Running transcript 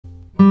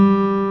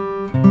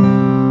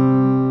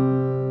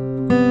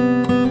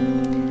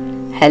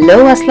Hello,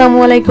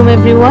 Assalamualaikum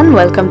everyone.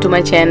 Welcome to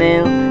my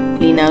channel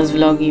Lina's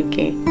Vlog UK.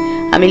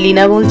 আমি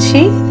লিনা বলছি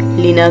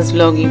Lina's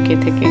Vlog UK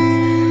থেকে।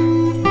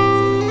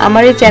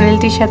 আমার এই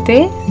চ্যানেলটির সাথে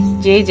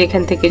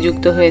যেখান থেকে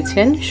যুক্ত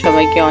হয়েছেন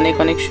সবাইকে অনেক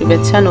অনেক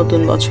শুভেচ্ছা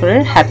নতুন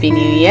বছরের হ্যাপি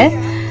নিউ ইয়ার।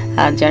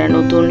 আর যারা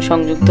নতুন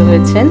সংযুক্ত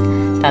হয়েছেন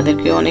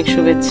তাদেরকে অনেক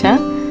শুভেচ্ছা।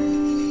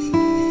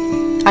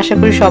 আশা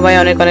করি সবাই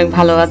অনেক অনেক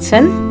ভালো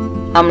আছেন।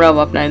 আমরাও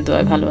আপনাদের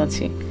দোয়ায় ভালো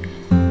আছি।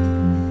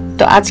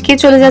 তো আজকে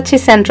চলে যাচ্ছি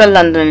সেন্ট্রাল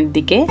লন্ডনের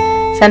দিকে।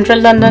 সেন্ট্রাল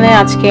লন্ডনে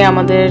আজকে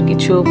আমাদের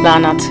কিছু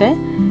প্ল্যান আছে,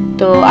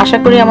 তো আশা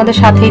করি আমাদের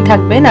সাথেই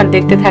থাকবেন আর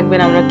দেখতে থাকবেন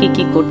আমরা কি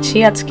কি করছি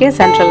আজকে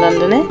সেন্ট্রাল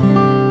লন্ডনে।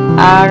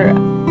 আর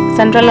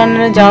সেন্ট্রাল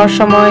লন্ডনে যাওয়ার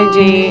সময়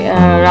যে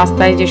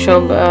রাস্তায়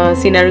যেসব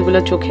সিনারিগুলো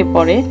চোখে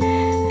পড়ে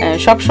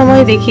সব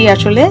সময় দেখি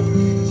আসলে,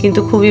 কিন্তু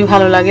খুবই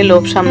ভালো লাগে,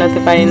 লোভ সামলাতে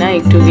পারি না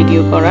একটু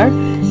ভিডিও করার।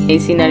 এই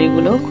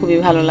সিনারিগুলো খুবই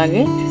ভালো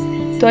লাগে।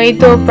 তো এই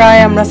তো প্রায়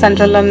আমরা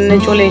সেন্ট্রাল লন্ডনে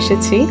চলে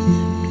এসেছি।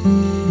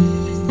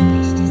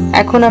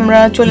 এখন আমরা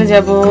চলে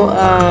যাব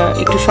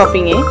একটু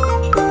শপিং এ।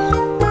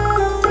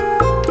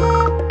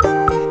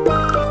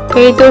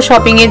 এই তো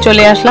শপিং এ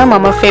চলে আসলাম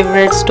আমার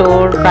ফেভারিট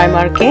স্টোর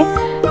প্রাইমার্কে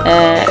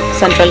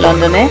সেন্ট্রাল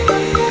লন্ডনে।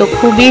 তো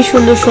খুবই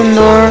সুন্দর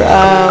সুন্দর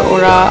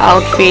ওরা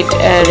আউটফিট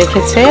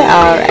রেখেছে।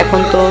 আর এখন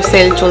তো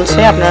সেল চলছে,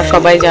 আপনারা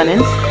সবাই জানেন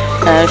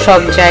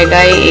সব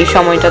জায়গায় এই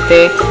সময়টাতে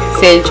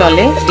সেল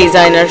চলে।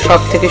 ডিজাইনার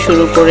শপ থেকে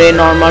শুরু করে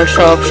নর্মাল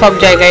শপ সব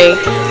জায়গায়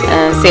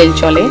সেল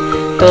চলে।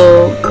 তো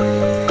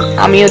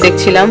আমিও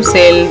দেখছিলাম,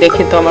 সেল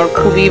দেখে তো আমার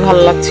খুবই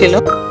ভালো লাগছিল।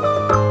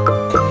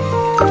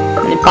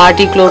 মানে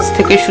পার্টি ক্লোথস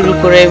থেকে শুরু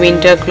করে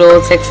উইন্টার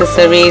ক্লোথস,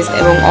 অ্যাক্সেসরিজ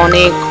এবং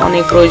অনেক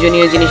অনেক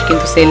প্রয়োজনীয় জিনিস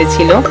কিন্তু সেলে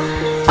ছিল।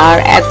 আর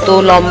এত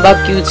লম্বা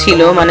কিউ ছিল,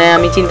 মানে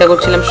আমি চিন্তা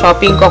করছিলাম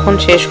শপিং কখন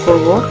শেষ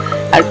করব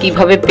আর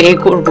কিভাবে পে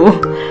করব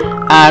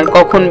আর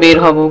কখন বের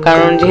হব,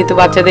 কারণ যেহেতু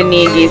বাচ্চাদের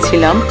নিয়ে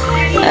গিয়েছিলাম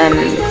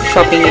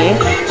শপিংয়ে,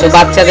 তো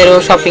বাচ্চাদেরও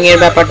শপিংয়ের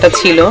ব্যাপারটা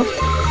ছিল।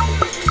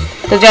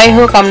 তো যাই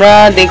হোক আমরা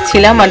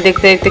দেখছিলাম আর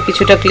দেখতে দেখতে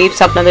কিছুটা ক্লিপস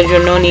আপনাদের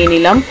জন্য নিয়ে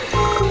নিলাম।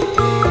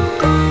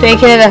 তো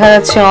এখানে দেখা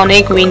যাচ্ছে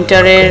অনেক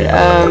উইন্টারের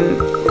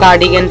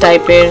কার্ডিগান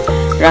টাইপের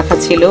রাখা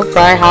ছিল,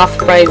 প্রায় হাফ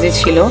প্রাইজে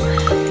ছিল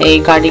এই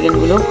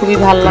কার্ডিগানগুলো। খুবই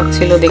ভালো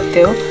লাগছিল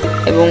দেখতেও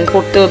এবং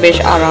পরতেও বেশ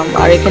আরাম।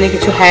 আর এখানে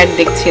কিছু হ্যাট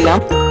দেখছিলাম।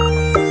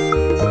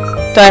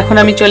 তো এখন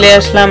আমি চলে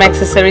আসলাম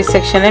অ্যাক্সেসরিজ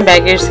সেকশনে,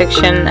 ব্যাগের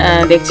সেকশন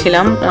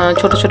দেখছিলাম।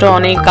 ছোট ছোট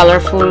অনেক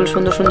কালারফুল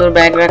সুন্দর সুন্দর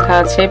ব্যাগ রাখা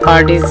আছে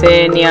পার্টিজে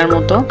নেওয়ার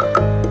মতো।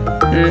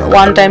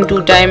 1 টাইম 2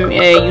 টাইম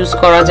ইউজ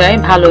করা যায়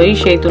ভালোই,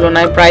 সেই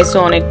তুলনায় প্রাইসও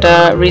অনেকটা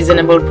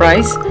রিজনেবল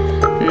প্রাইস,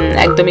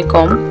 একদমই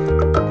কম।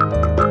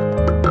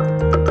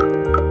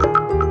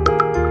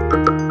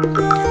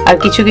 আর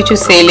কিছু কিছু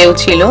সেলেও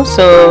ছিল,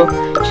 সো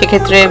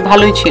সেক্ষেত্রে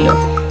ভালোই ছিল।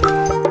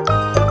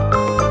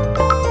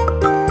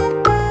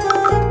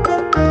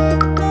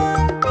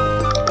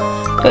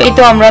 তো এই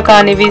তো আমরা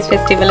কার্নাবি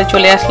ফেস্টিভ্যালে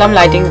চলে আসলাম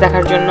লাইটিংস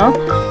দেখার জন্য।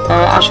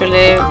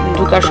 আসলে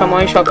ঢোকার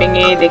সময়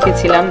শপিংয়ে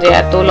দেখেছিলাম যে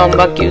এত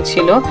লম্বা কিউ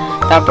ছিল,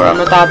 তারপর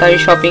আমরা তাড়াতাড়ি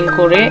শপিং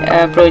করে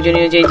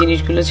প্রয়োজনীয় যে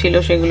জিনিসগুলো ছিল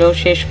সেগুলো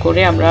শেষ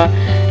করে আমরা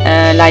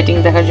লাইটিং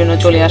দেখার জন্য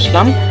চলে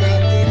আসলাম।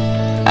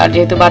 আর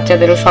যেহেতু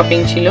বাচ্চাদেরও শপিং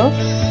ছিল,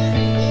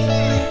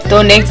 তো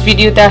নেক্সট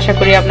ভিডিওতে আশা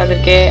করি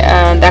আপনাদেরকে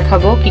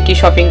দেখাবো কি কি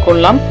শপিং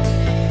করলাম।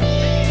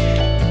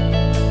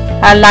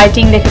 আর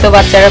লাইটিং দেখে তো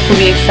বাচ্চারা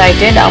খুবই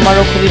এক্সাইটেড,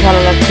 আমারও খুবই ভালো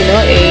লাগছিল।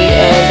 এই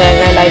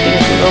জায়গায়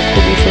লাইটিংগুলো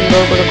খুবই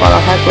সুন্দর করে করা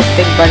হয়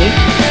প্রত্যেকবারই,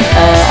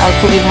 আর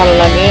খুবই ভালো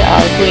লাগে।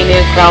 আর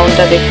কুইনের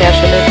ক্রাউনটা দেখে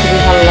আসলে খুবই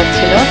ভালো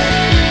লাগছিল।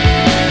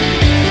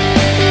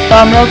 তো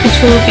আমরাও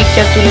কিছু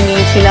পিকচার তুলে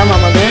নিয়েছিলাম,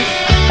 আমাদের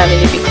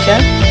ফ্যামিলি পিকচার।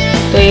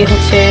 তো এই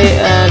হচ্ছে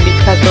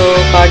বিখ্যাত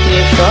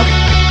কার্টিয়ার শপ।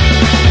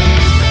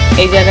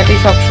 এই জায়গাটি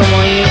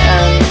সবসময়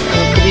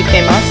খুবই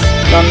ফেমাস,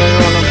 লন্ডনের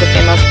one of the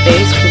famous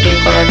place shooting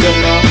করার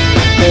জন্য।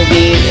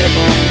 মুভি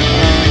এবং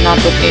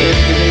নাটকের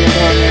বিভিন্ন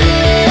ধরনের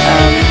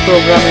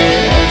প্রোগ্রামের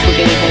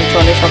শুটিং এখানে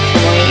চলে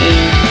সবসময়। এই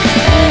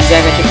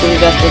জায়গাটি খুবই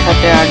ব্যস্ত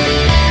থাকে, আর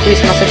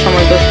ক্রিসমাসের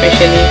সময় তো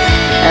স্পেশালি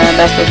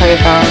ব্যস্ত থাকে,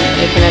 কারণ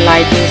এখানে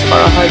লাইটিংস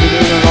করা হয়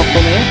বিভিন্ন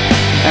রকমের।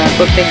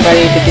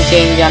 প্রত্যেকবারই এটাতে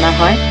চেঞ্জ আনা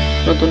হয়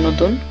নতুন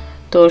নতুন।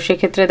 তো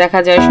সেক্ষেত্রে দেখা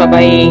যায়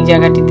সবাই এই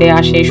জায়গাটিতে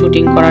আসে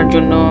শুটিং করার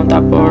জন্য,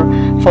 তারপর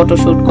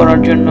ফটোশ্যুট করার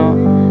জন্য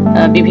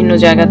বিভিন্ন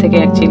জায়গা থেকে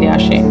অ্যাকচুয়ালি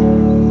আসে।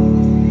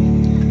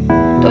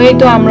 তো এই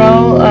তো আমরাও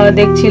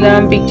দেখছিলাম,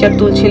 পিকচার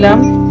তুলছিলাম।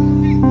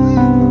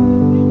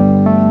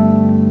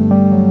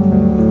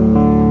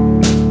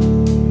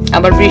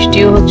 আবার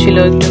বৃষ্টিও হচ্ছিল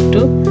একটু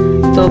একটু,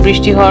 তো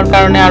বৃষ্টি হওয়ার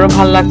কারণে আরো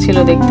ভালো লাগছিল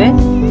দেখতে।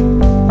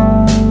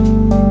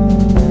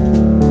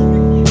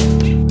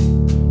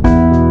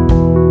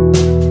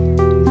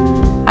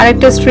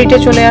 আরেকটা স্ট্রিটে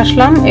চলে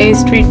আসলাম। এই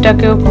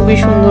স্ট্রিটটাকেও খুবই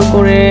সুন্দর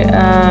করে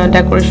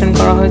ডেকোরেশন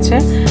করা হয়েছে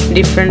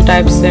ডিফারেন্ট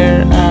টাইপসের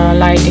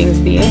লাইটিংস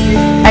দিয়ে।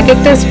 এক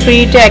একটা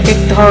স্ট্রিটে এক এক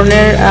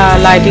ধরনের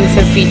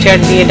লাইটিংসের ফিচার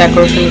দিয়ে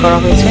ডেকোরেশন করা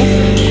হয়েছে,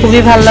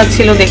 খুবই ভালো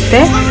লাগছিল দেখতে।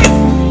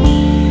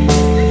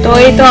 তো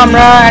এই তো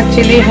আমরা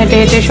অ্যাকচুয়ালি হেঁটে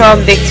হেঁটে সব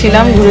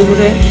দেখছিলাম ঘুরে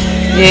ঘুরে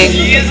যে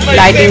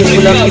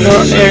লাইটিংসগুলো কী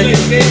ধরনের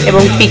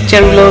এবং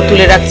পিকচারগুলো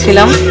তুলে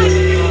রাখছিলাম।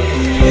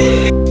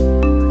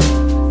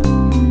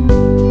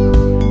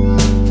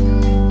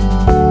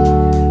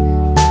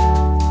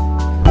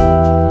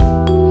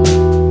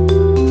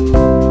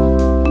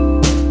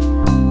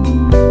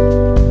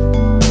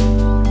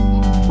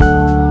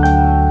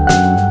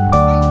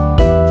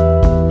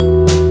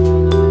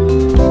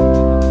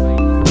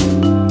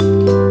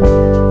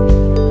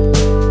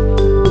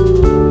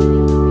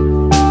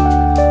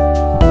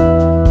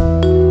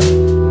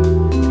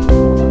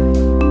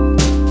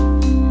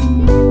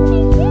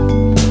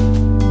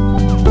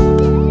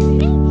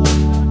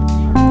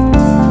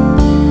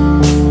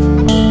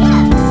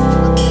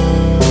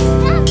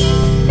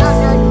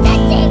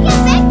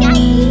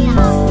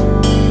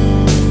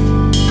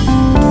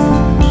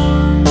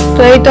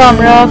 তো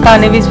আমরা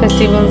কার্নেবিস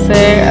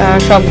ফেস্টিভ্যালসের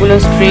সবগুলো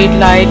স্ট্রিট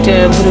লাইট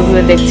ঘুরে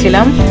ঘুরে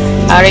দেখছিলাম।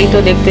 আর এই তো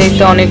দেখতে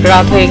দেখতে অনেক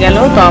রাত হয়ে গেল।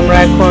 তো আমরা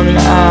এখন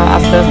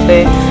আস্তে আস্তে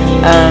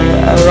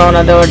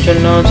রওনা দেওয়ার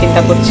জন্য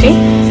চিন্তা করছি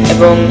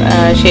এবং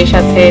সেই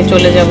সাথে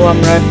চলে যাব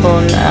আমরা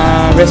এখন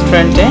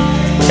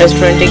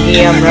রেস্টুরেন্টে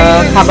গিয়ে আমরা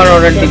খাবার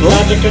অর্ডার দিব।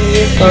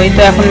 তো এই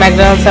তো এখন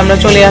ম্যাকডোনাল্ডসে আমরা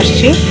চলে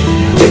আসছি।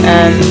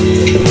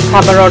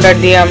 খাবার অর্ডার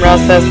দিয়ে আমরা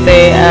আস্তে আস্তে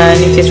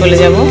নিচে চলে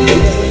যাব।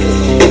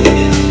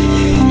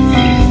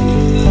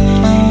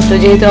 তো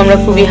যেহেতু আমরা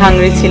খুবই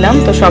হাংরি ছিলাম,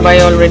 তো সবাই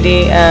অলরেডি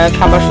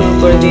খাবার শুরু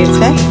করে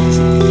দিয়েছে।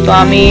 তো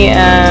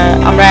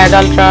আমরা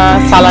অ্যাডাল্টরা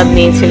সালাদ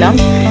নিয়েছিলাম।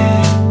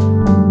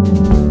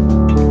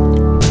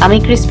 আমি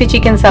ক্রিস্পি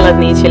চিকেন সালাদ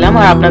নিয়েছিলাম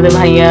আর আপনাদের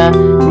ভাইয়া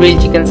গ্রিল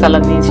চিকেন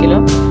সালাদ নিয়েছিল।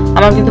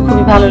 আমার কিন্তু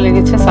খুবই ভালো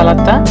লেগেছে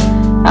সালাদটা।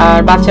 আর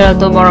বাচ্চারা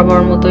তো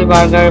বরাবর মতোই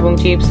বার্গার এবং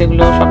চিপস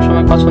এগুলো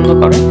সবসময় পছন্দ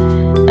করে,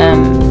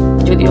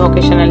 যদি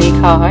অকেশনালি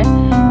খাওয়া হয়।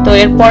 তো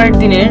এর পরের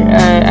দিনের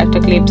একটা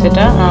ক্লিপস,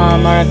 এটা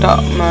আমার একটা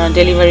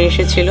ডেলিভারি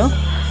এসেছিল।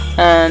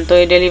 তো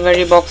এই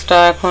ডেলিভারি বক্সটা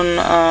এখন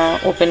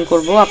ওপেন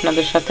করব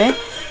আপনাদের সাথে।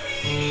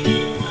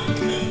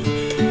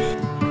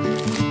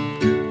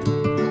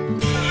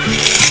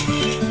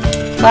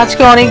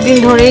 আজকে অনেক দিন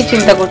ধরেই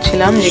চিন্তা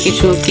করছিলাম যে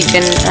কিছু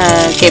কিচেন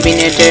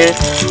ক্যাবিনেটের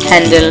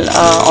হ্যান্ডেল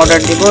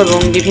অর্ডার দিব এবং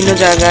বিভিন্ন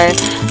জায়গায়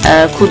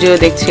খুঁজেও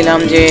দেখছিলাম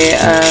যে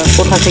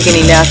কোথা থেকে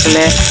নিলে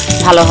আসলে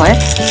ভালো হয়।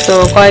 তো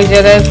কয়েক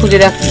জায়গায় খুঁজে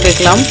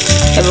দেখলাম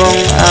এবং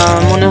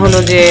মনে হলো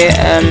যে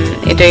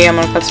এটাই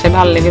আমার কাছে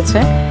ভালো লেগেছে।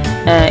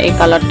 এই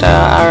কালারটা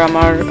আর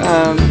আমার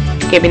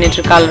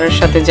ক্যাবিনেটের কালারের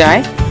সাথে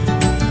যায়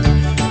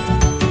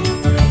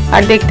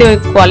আর দেখতেও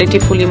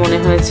কোয়ালিটিফুলি মনে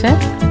হয়েছে।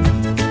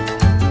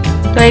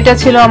 তো এটা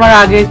ছিল আমার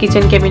আগের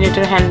কিচেন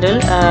ক্যাবিনেটের হ্যান্ডেল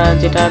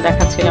যেটা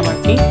দেখাচ্ছিলাম আর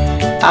কি।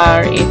 আর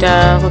এটা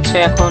হচ্ছে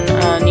এখন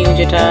নিউ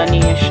যেটা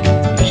নিয়ে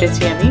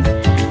এসেছি আমি।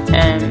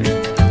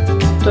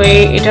 তো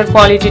এটার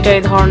কোয়ালিটিটা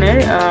এই ধরনের,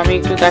 আমি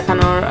একটু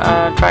দেখানোর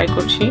ট্রাই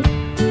করছি।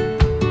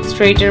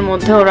 স্ট্রেইটের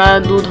মধ্যে ওরা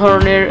দু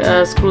ধরনের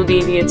স্ক্রু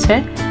দিয়ে দিয়েছে,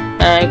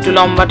 একটু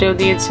লম্বাটেও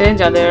দিয়েছে,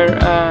 যাদের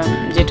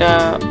যেটা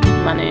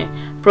মানে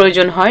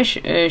প্রয়োজন হয়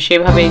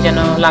সেভাবেই যেন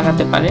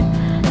লাগাতে পারে।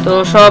 তো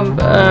সব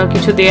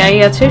কিছু দেয়াই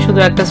আছে, শুধু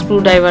একটা স্ক্রু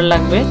ড্রাইভার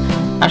লাগবে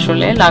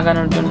আসলে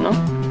লাগানোর জন্য।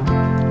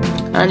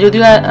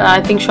 যদিও আই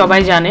থিঙ্ক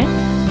সবাই জানে,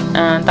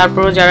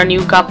 তারপরও যারা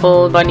নিউ কাপল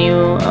বা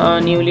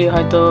নিউলি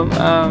হয়তো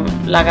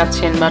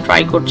লাগাচ্ছেন বা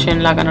ট্রাই করছেন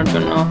লাগানোর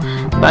জন্য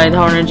বা এই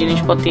ধরনের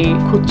জিনিসপত্র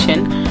খুঁজছেন,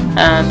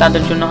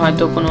 তাদের জন্য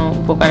হয়তো কোনো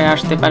উপকারে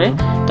আসতে পারে।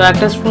 তো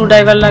একটা স্ক্রু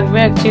ড্রাইভার লাগবে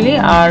অ্যাকচুয়ালি,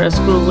 আর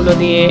স্ক্রুগুলো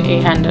দিয়ে এই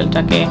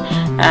হ্যান্ডেলটাকে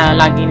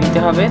লাগিয়ে নিতে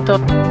হবে। তো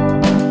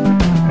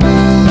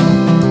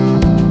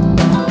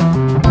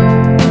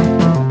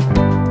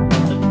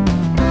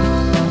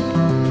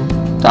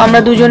আমরা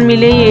দুজন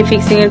মিলেই এই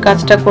ফিক্সিং এর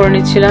কাজটা করে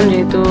নিচ্ছিলাম,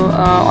 যেহেতু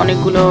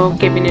অনেকগুলো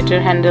ক্যাবিনেটের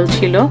হ্যান্ডেল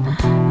ছিল।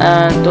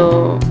 তো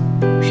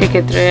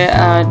সেক্ষেত্রে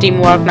টিম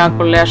ওয়ার্ক না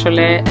করলে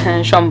আসলে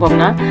সম্ভব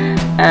না।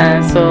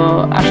 সো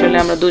আসলে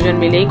আমরা দুজন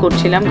মিলেই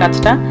করছিলাম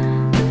কাজটা।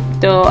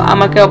 তো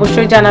আমাকে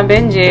অবশ্যই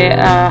জানাবেন যে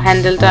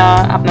হ্যান্ডেলটা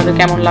আপনাদের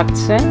কেমন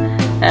লাগছে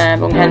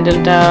এবং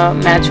হ্যান্ডেলটা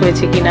ম্যাচ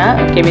হয়েছে কিনা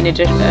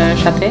ক্যাবিনেটের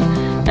সাথে।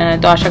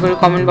 তো আশা করি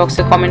কমেন্ট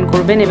বক্সে কমেন্ট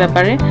করবেন এ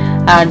ব্যাপারে।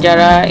 আর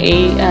যারা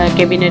এই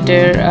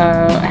ক্যাবিনেটের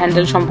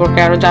হ্যান্ডেল সম্পর্কে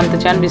আরও জানতে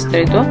চান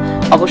বিস্তারিত,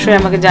 অবশ্যই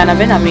আমাকে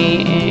জানাবেন। আমি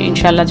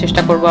ইনশাল্লাহ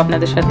চেষ্টা করব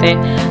আপনাদের সাথে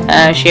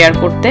শেয়ার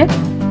করতে।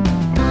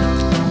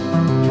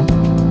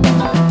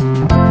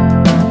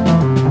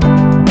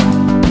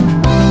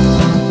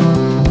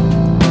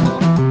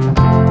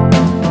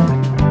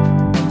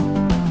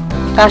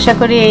 আশা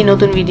করি এই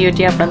নতুন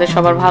ভিডিওটি আপনাদের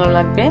সবার ভালো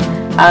লাগবে।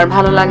 আর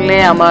ভালো লাগলে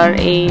আমার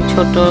এই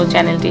ছোট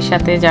চ্যানেলটির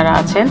সাথে যারা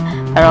আছেন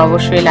তারা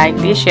অবশ্যই লাইক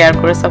দিয়ে শেয়ার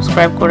করে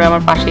সাবস্ক্রাইব করে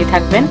আমার পাশেই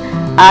থাকবেন।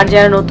 আর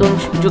যারা নতুন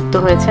যুক্ত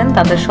হয়েছেন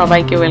তাদের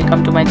সবাইকে ওয়েলকাম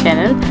টু মাই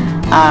চ্যানেল।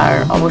 আর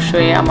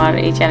অবশ্যই আমার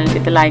এই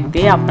চ্যানেলটিতে লাইক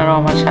দিয়ে আপনারাও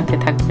আমার সাথে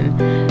থাকবেন।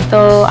 তো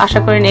আশা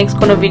করি নেক্সট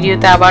কোনো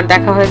ভিডিওতে আবার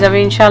দেখা হয়ে যাবে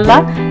ইনশাল্লাহ।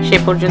 সে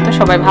পর্যন্ত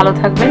সবাই ভালো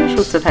থাকবেন,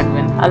 সুস্থ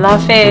থাকবেন। আল্লাহ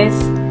হাফেজ।